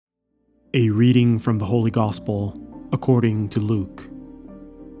A reading from the Holy Gospel according to Luke.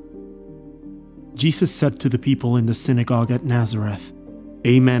 Jesus said to the people in the synagogue at Nazareth,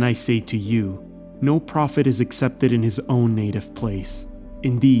 "Amen, I say to you, no prophet is accepted in his own native place.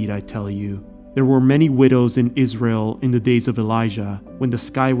 Indeed, I tell you, there were many widows in Israel in the days of Elijah, when the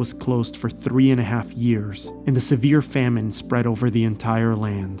sky was closed for 3.5 years, and the severe famine spread over the entire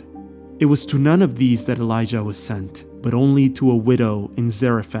land. It was to none of these that Elijah was sent, but only to a widow in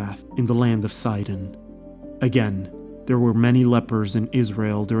Zarephath in the land of Sidon. Again, there were many lepers in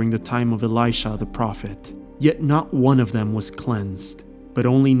Israel during the time of Elisha the prophet, yet not one of them was cleansed, but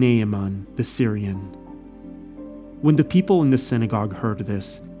only Naaman the Syrian." When the people in the synagogue heard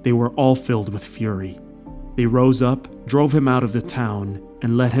this, they were all filled with fury. They rose up, drove him out of the town,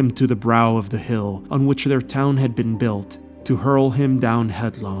 and led him to the brow of the hill on which their town had been built, to hurl him down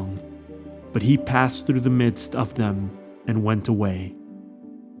headlong. But he passed through the midst of them and went away.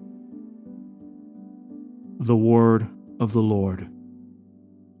 The word of the Lord.